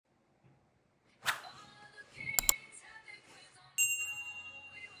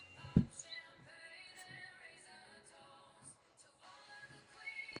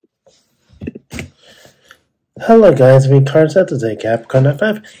Hello guys, me Karlo today, Capcom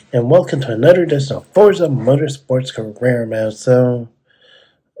FF, and welcome to another edition of Forza Motorsport's Career Mode. So,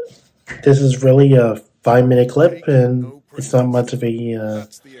 this is really a 5-minute clip, and it's not much of a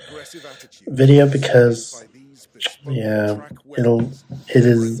video because, yeah, it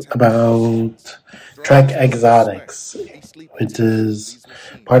is about Track Exotics, which is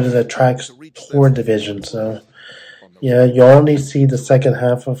part of the Track Tour division. So, yeah, you only see the second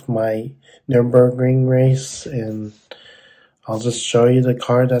half of my Nurburgring race, and I'll just show you the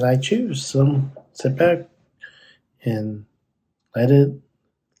car that I choose. So sit back and let it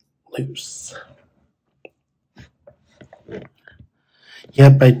loose.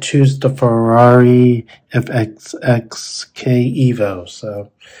 Yep, I choose the Ferrari FXX K Evo.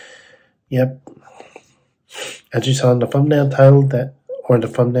 So, yep, as you saw in the thumbnail title or the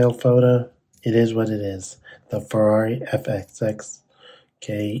thumbnail photo, it is what it is. The Ferrari FXX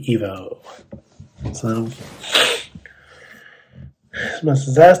K Evo. So, as much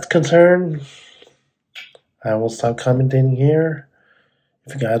as that's concerned, I will stop commenting here.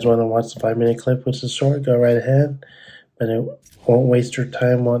 If you guys want to watch the 5-minute clip, which is short, go right ahead. But it won't waste your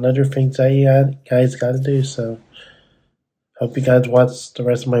time on other things that you guys got to do. So, hope you guys watch the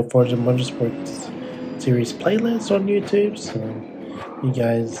rest of my Forza Motorsport series playlist on YouTube. So, you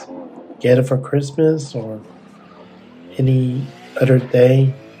guys get it for Christmas or any other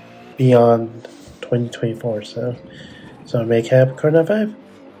day beyond 2024. So make happy Karlo 5.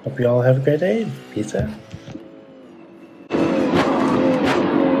 Hope you all have a great day. Peace out.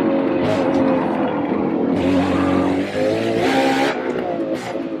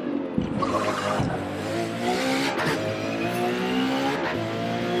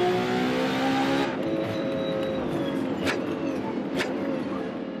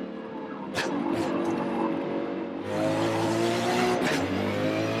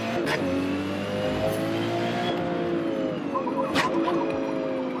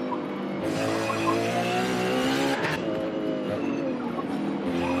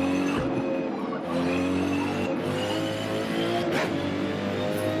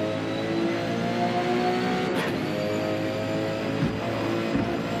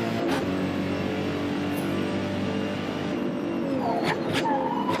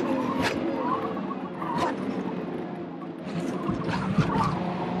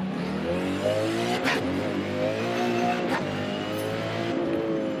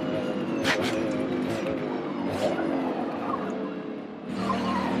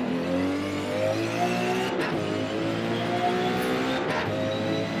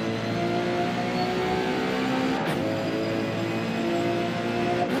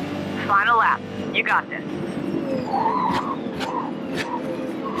 Final lap. You got this.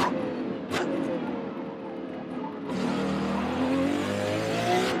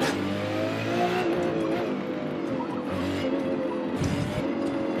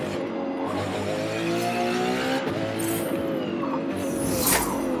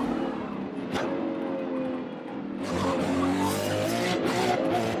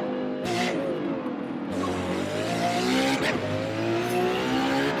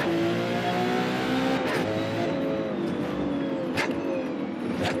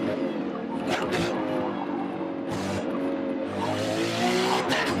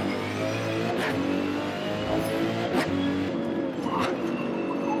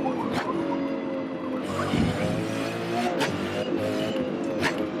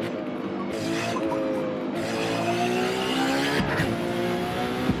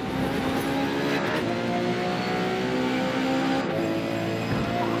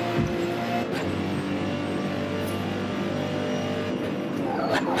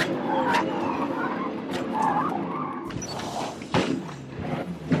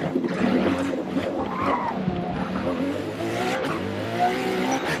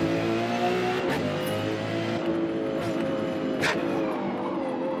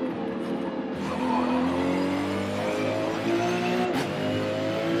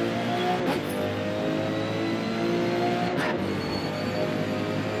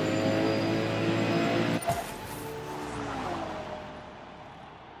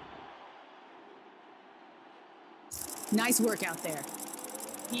 Nice work out there.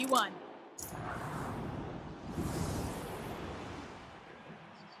 He won.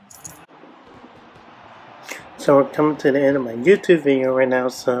 So we're coming to the end of my YouTube video right now,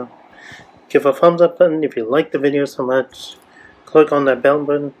 so give a thumbs up button if you like the video so much. Click on that bell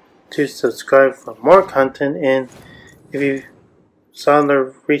button to subscribe for more content, and if you saw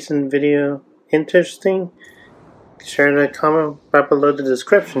the recent video interesting, share the comment right below the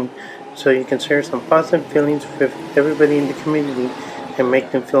description so you can share some positive feelings with everybody in the community and make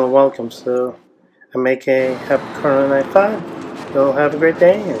them feel welcome. So I'm AKA Happy Karlo 95. You'll have a great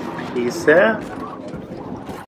day and peace out.